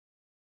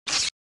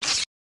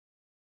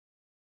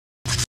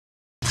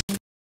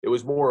it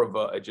was more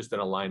of just an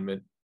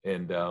alignment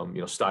and,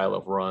 style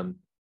of run.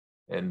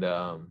 And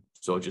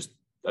so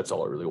that's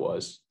all it really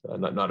was.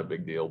 Not a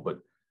big deal, but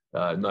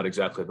not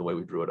exactly the way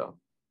we drew it up.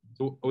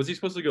 So was he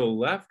supposed to go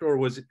left, or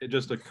was it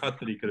just a cut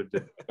that he could have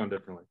done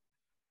differently?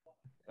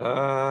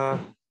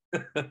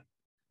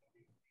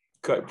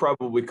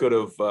 Probably could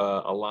have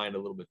aligned a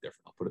little bit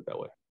different. I'll put it that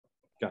way.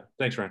 Okay.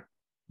 Thanks, Ryan.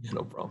 Yeah,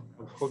 no problem.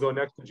 We'll go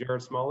next to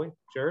Jared Smalley.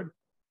 Jared?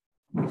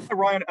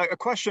 Ryan, a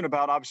question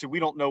about, obviously, we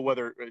don't know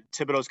whether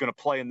Thibodeau's going to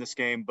play in this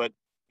game, but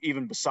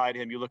even beside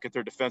him, you look at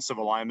their defensive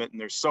alignment, and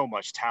there's so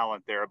much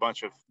talent there, a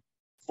bunch of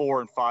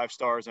 4 and 5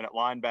 stars and at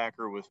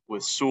linebacker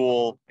with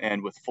Sewell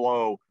and with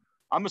Flo.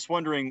 I'm just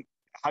wondering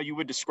how you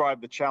would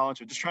describe the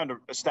challenge of just trying to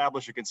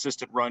establish a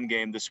consistent run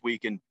game this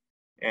week and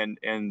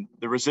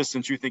the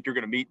resistance you think you're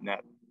going to meet in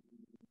that.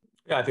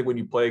 Yeah, I think when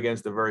you play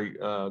against a very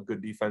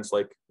good defense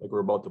like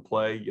we're about to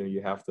play,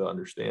 you have to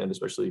understand,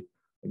 especially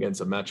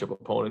against a matchup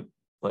opponent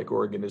like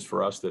Oregon is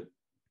for us, that,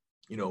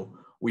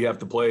 we have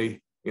to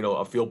play,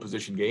 a field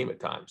position game at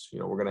times.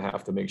 We're going to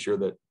have to make sure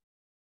that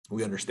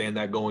we understand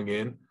that going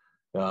in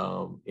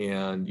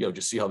and,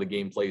 just see how the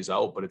game plays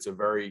out. But it's a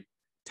very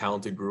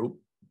talented group.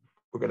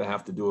 We're going to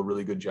have to do a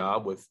really good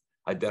job with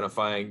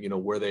identifying,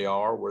 where they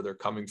are, where they're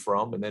coming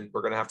from. And then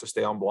we're going to have to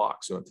stay on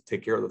block. So we have to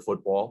take care of the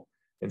football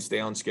and stay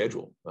on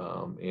schedule.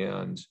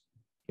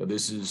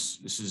 This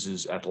is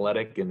as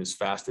athletic and as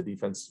fast a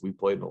defense as we've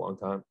played in a long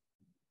time.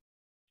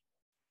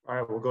 All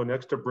right, we'll go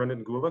next to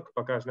Brendan Gulick,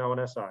 Buckeyes Now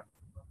on SI.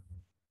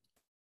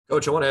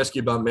 Coach, I want to ask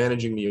you about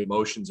managing the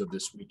emotions of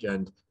this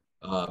weekend.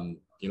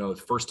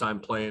 The first time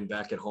playing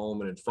back at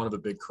home and in front of a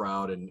big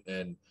crowd,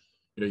 and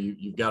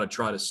you've got to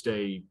try to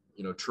stay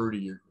true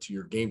to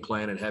your game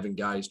plan, and having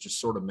guys just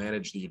sort of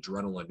manage the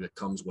adrenaline that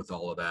comes with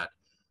all of that.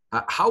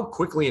 How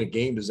quickly in a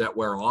game does that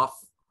wear off?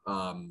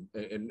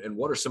 And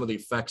what are some of the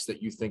effects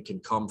that you think can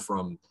come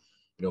from,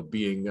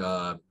 being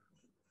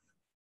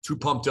too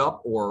pumped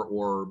up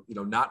or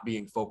not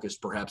being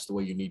focused perhaps the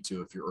way you need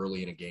to if you're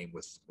early in a game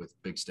with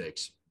big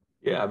stakes?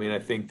 Yeah, I mean, I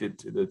think that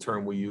the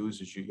term we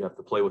use is you have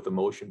to play with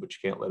emotion, but you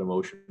can't let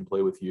emotion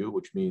play with you,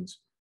 which means,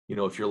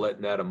 if you're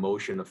letting that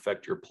emotion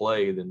affect your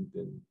play, then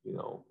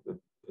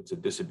it's a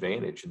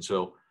disadvantage. And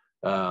so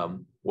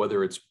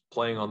whether it's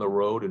playing on the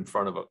road in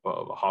front of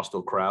a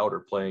hostile crowd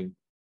or playing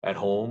at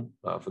home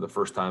for the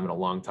first time in a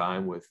long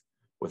time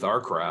with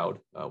our crowd,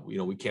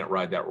 we can't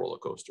ride that roller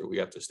coaster. We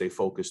have to stay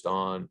focused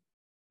on,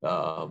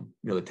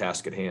 the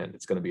task at hand.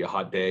 It's going to be a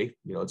hot day.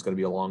 It's going to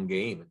be a long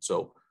game. And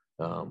so,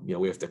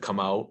 we have to come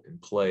out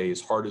and play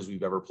as hard as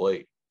we've ever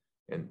played.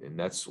 And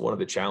that's one of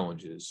the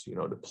challenges,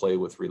 to play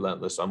with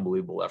relentless,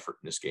 unbelievable effort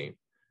in this game.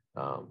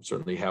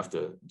 Certainly have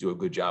to do a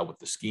good job with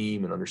the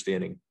scheme and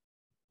understanding,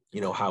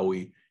 how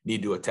we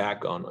need to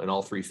attack in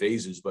all 3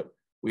 phases, but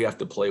we have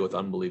to play with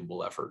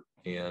unbelievable effort.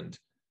 And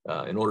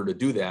in order to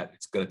do that,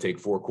 it's going to take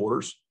 4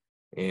 quarters.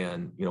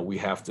 And, we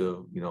have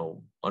to,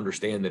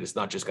 understand that it's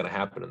not just going to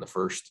happen in the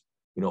first,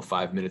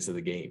 5 minutes of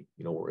the game.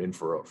 We're in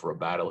for a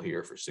battle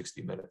here for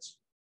 60 minutes.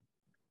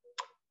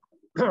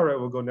 All right,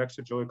 we'll go next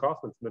to Joey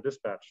Kaufman from the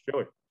Dispatch.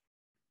 Joey.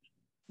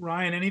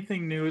 Ryan,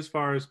 anything new as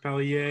far as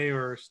Palaie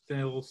or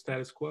still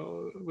status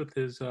quo with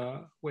his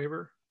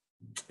waiver?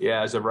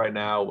 Yeah, as of right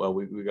now,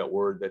 we got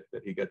word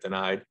that he got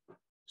denied.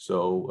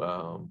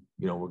 So,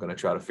 we're going to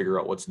try to figure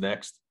out what's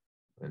next.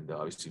 And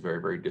obviously very,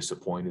 very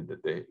disappointed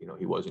that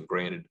he wasn't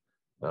granted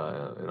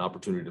an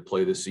opportunity to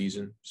play this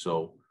season.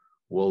 So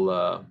we'll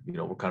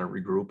kind of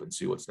regroup and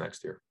see what's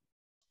next here.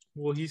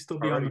 Will he still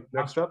be on the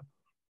next up?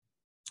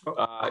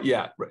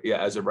 Yeah.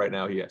 As of right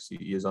now, yes,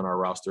 he is on our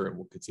roster and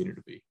will continue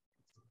to be.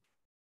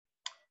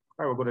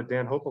 All right, we'll go to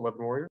Dan Hope,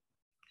 11 Warrior.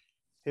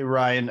 Hey,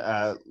 Ryan,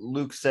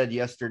 Luke said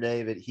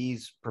yesterday that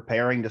he's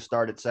preparing to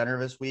start at center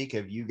this week.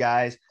 Have you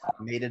guys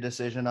made a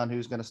decision on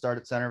who's going to start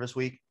at center this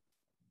week?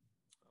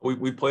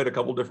 We played a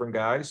couple different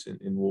guys, and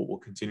we'll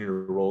continue to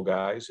roll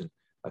guys. And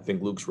I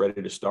think Luke's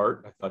ready to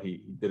start. I thought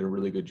he did a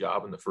really good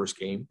job in the first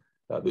game.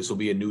 This will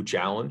be a new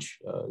challenge.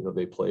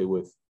 They play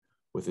with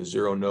a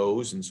 0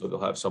 nose, and so they'll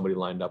have somebody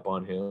lined up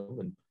on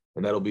him,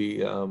 and that'll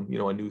be a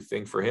new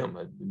thing for him,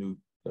 a new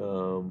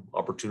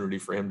opportunity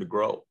for him to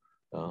grow.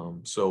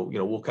 So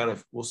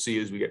we'll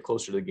see as we get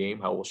closer to the game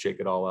how we'll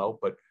shake it all out.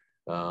 But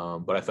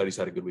I thought he's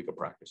had a good week of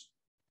practice.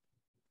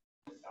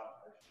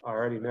 All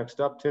righty, next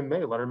up, Tim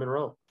May, Letterman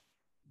Row.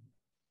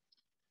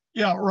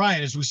 Yeah,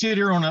 Ryan, as we sit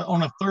here on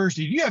a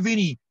Thursday, do you have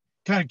any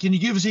can you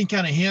give us any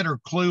kind of hint or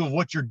clue of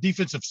what your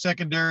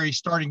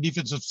starting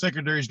defensive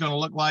secondary is going to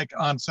look like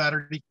on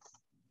Saturday?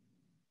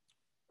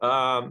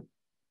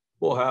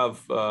 We'll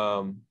have,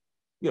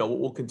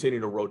 we'll continue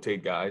to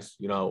rotate guys.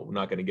 We're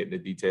not going to get into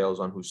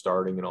details on who's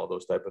starting and all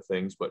those type of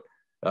things. But,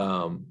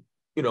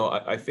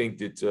 I think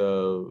that,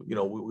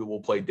 we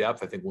will play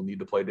depth. I think we'll need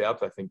to play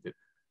depth. I think that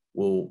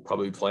we'll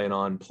probably plan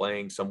on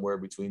playing somewhere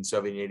between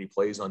 70 and 80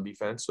 plays on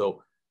defense.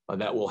 So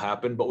that will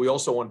happen. But we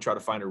also want to try to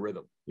find a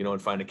rhythm, and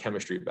find a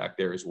chemistry back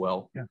there as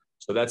well. Yeah.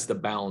 So that's the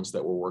balance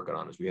that we're working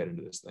on as we head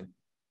into this thing.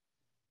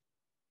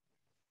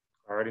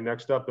 All righty,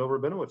 next up, Bill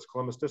Rabinowitz,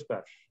 Columbus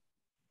Dispatch.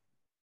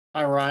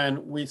 Hi,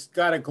 Ryan. We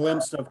got a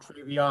glimpse of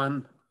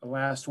Travion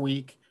last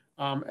week.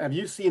 Have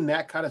you seen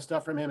that kind of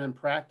stuff from him in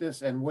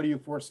practice, and what do you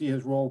foresee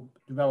his role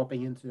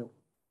developing into?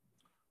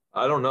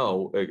 I don't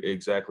know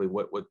exactly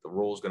what the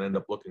role is going to end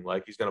up looking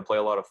like. He's going to play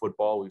a lot of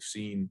football. We've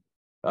seen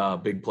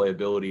big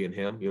playability in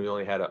him. He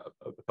only had a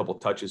couple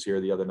of touches here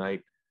the other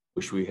night.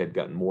 Wish we had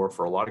gotten more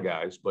for a lot of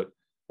guys, but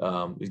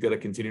he's got to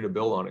continue to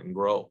build on it and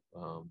grow.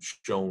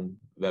 Shown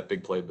that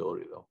big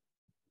playability, though.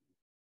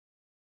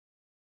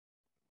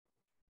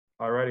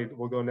 All righty,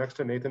 we'll go next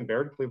to Nathan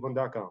Baird,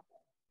 Cleveland.com.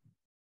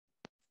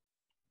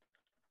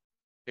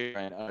 Hey,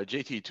 Ryan.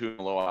 JT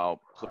Tuimoloau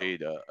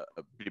played a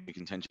pretty big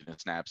contingent of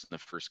snaps in the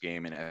first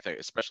game, and I think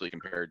especially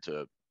compared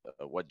to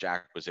what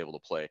Jack was able to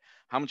play.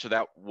 How much of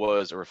that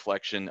was a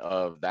reflection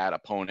of that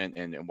opponent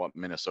and what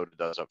Minnesota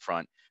does up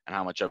front, and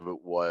how much of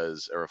it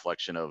was a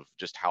reflection of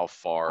just how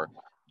far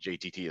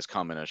JTT has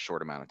come in a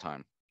short amount of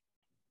time?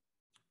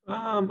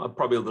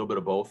 Probably a little bit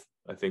of both.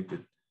 I think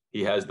that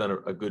he has done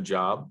a good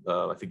job.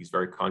 I think he's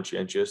very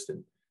conscientious,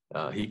 and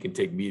he can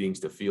take meetings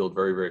to field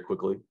very, very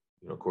quickly,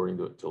 according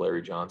to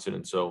Larry Johnson.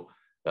 And so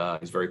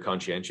he's very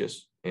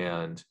conscientious,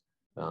 and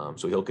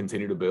so he'll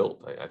continue to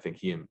build. I think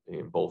he and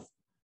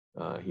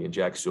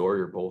Jack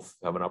Sawyer both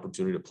have an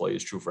opportunity to play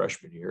as true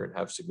freshmen here and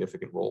have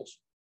significant roles.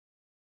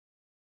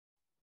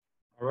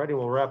 All righty,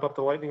 we'll wrap up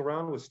the lightning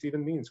round with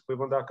Stephen Means,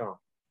 Cleveland.com.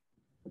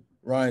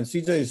 Ryan,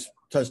 CJ's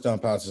touchdown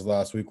passes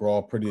last week were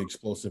all pretty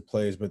explosive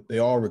plays, but they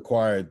all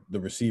required the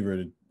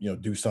receiver to,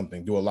 do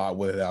something, do a lot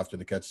with it after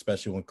the catch,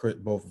 especially when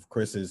both of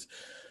Chris's.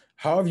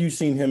 How have you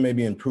seen him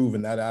maybe improve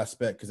in that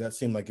aspect? Because that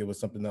seemed like it was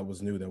something that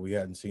was new that we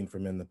hadn't seen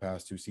from him in the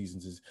past 2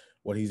 seasons, is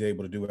what he's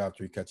able to do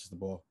after he catches the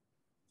ball.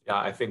 Yeah,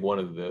 I think one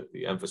of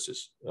the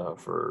emphasis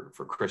for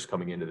Chris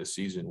coming into the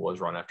season was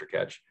run after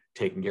catch,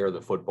 taking care of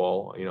the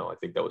football. I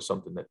think that was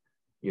something that,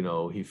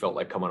 he felt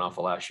like coming off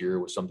of last year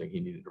was something he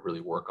needed to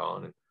really work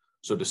on. And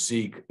so to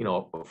see,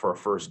 for a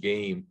first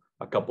game,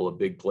 a couple of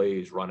big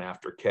plays run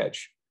after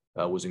catch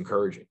was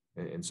encouraging.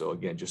 And so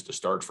again, just a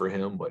start for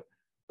him,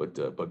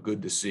 but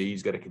good to see.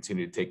 He's got to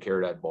continue to take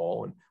care of that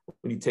ball. And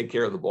when you take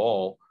care of the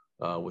ball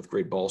with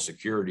great ball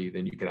security,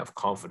 then you can have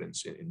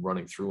confidence in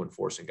running through and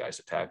forcing guys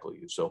to tackle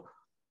you. So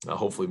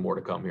hopefully more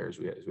to come here as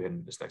we head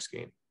into this next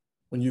game.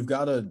 When you've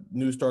got a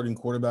new starting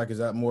quarterback, is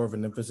that more of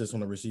an emphasis on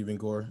the receiving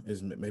core?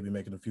 Is maybe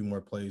making a few more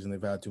plays than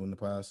they've had to in the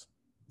past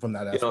from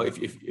that aspect?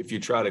 If you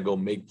try to go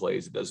make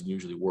plays, it doesn't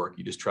usually work.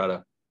 You just try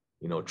to,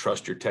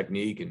 trust your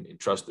technique and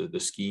trust the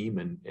scheme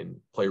and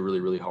play really,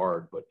 really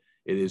hard. But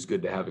it is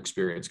good to have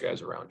experienced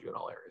guys around you in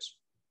all areas.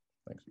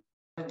 Thanks.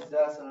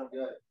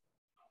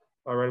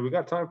 All right, we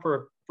got time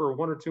for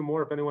 1 or 2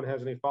 more. If anyone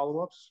has any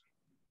follow-ups,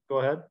 go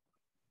ahead.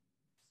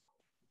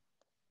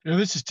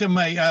 This is Tim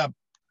May.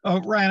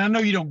 Ryan, I know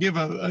you don't give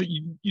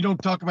you don't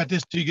talk about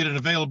this till you get an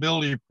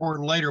availability report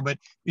later, but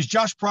is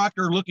Josh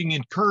Proctor looking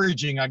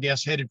encouraging, I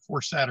guess, headed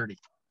for Saturday?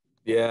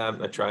 Yeah,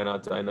 I try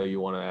not to. I know you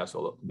want to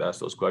ask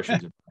those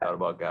questions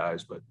about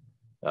guys, but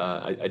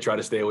I try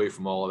to stay away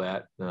from all of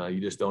that. You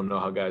just don't know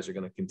how guys are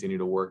going to continue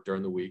to work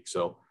during the week.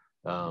 So,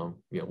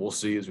 we'll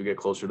see as we get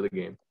closer to the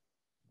game.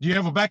 Do you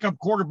have a backup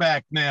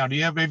quarterback now?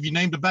 Have you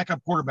named a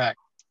backup quarterback?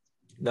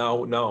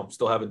 No,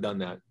 still haven't done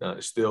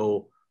that.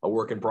 Still a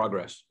work in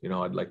progress.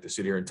 I'd like to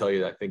sit here and tell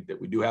you that I think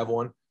that we do have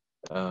one.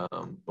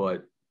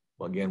 But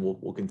again,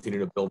 we'll continue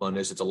to build on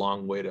this. It's a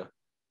long way to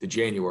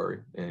January,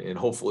 and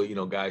hopefully,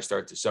 guys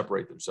start to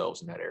separate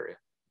themselves in that area.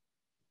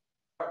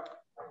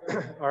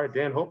 All right,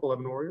 Dan Hope,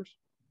 11 Warriors.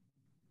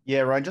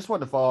 Yeah, Ryan, just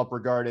wanted to follow up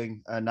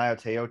regarding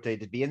Gaoteote.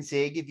 Did the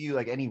NCAA give you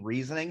any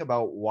reasoning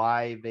about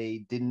why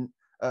they didn't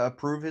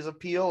approve his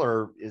appeal,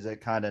 or is it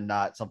kind of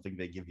not something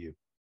they give you?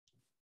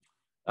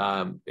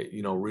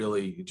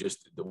 Really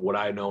just what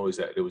I know is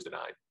that it was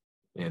denied,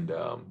 and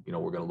we're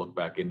going to look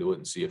back into it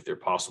and see if there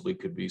possibly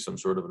could be some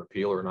sort of an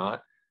appeal or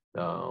not.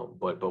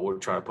 But we'll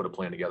try to put a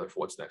plan together for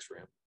what's next for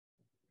him.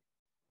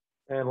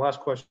 And last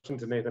question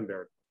to Nathan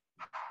Baird.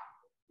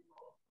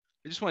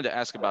 I just wanted to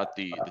ask about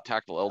the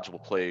tackle eligible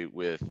play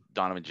with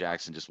Donovan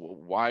Jackson. Just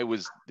why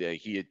was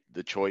he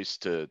the choice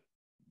to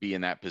be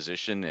in that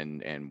position,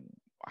 and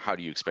how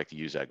do you expect to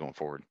use that going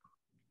forward?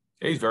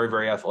 He's very,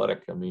 very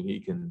athletic. I mean, he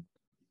can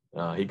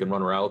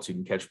run routes, he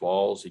can catch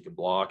balls, he can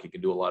block, he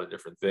can do a lot of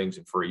different things.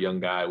 And for a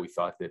young guy, we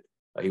thought that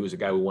he was a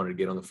guy we wanted to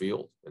get on the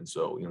field. And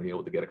so, he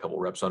able to get a couple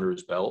reps under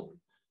his belt.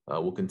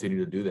 We'll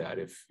continue to do that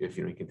if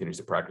he continues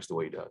to practice the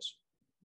way he does.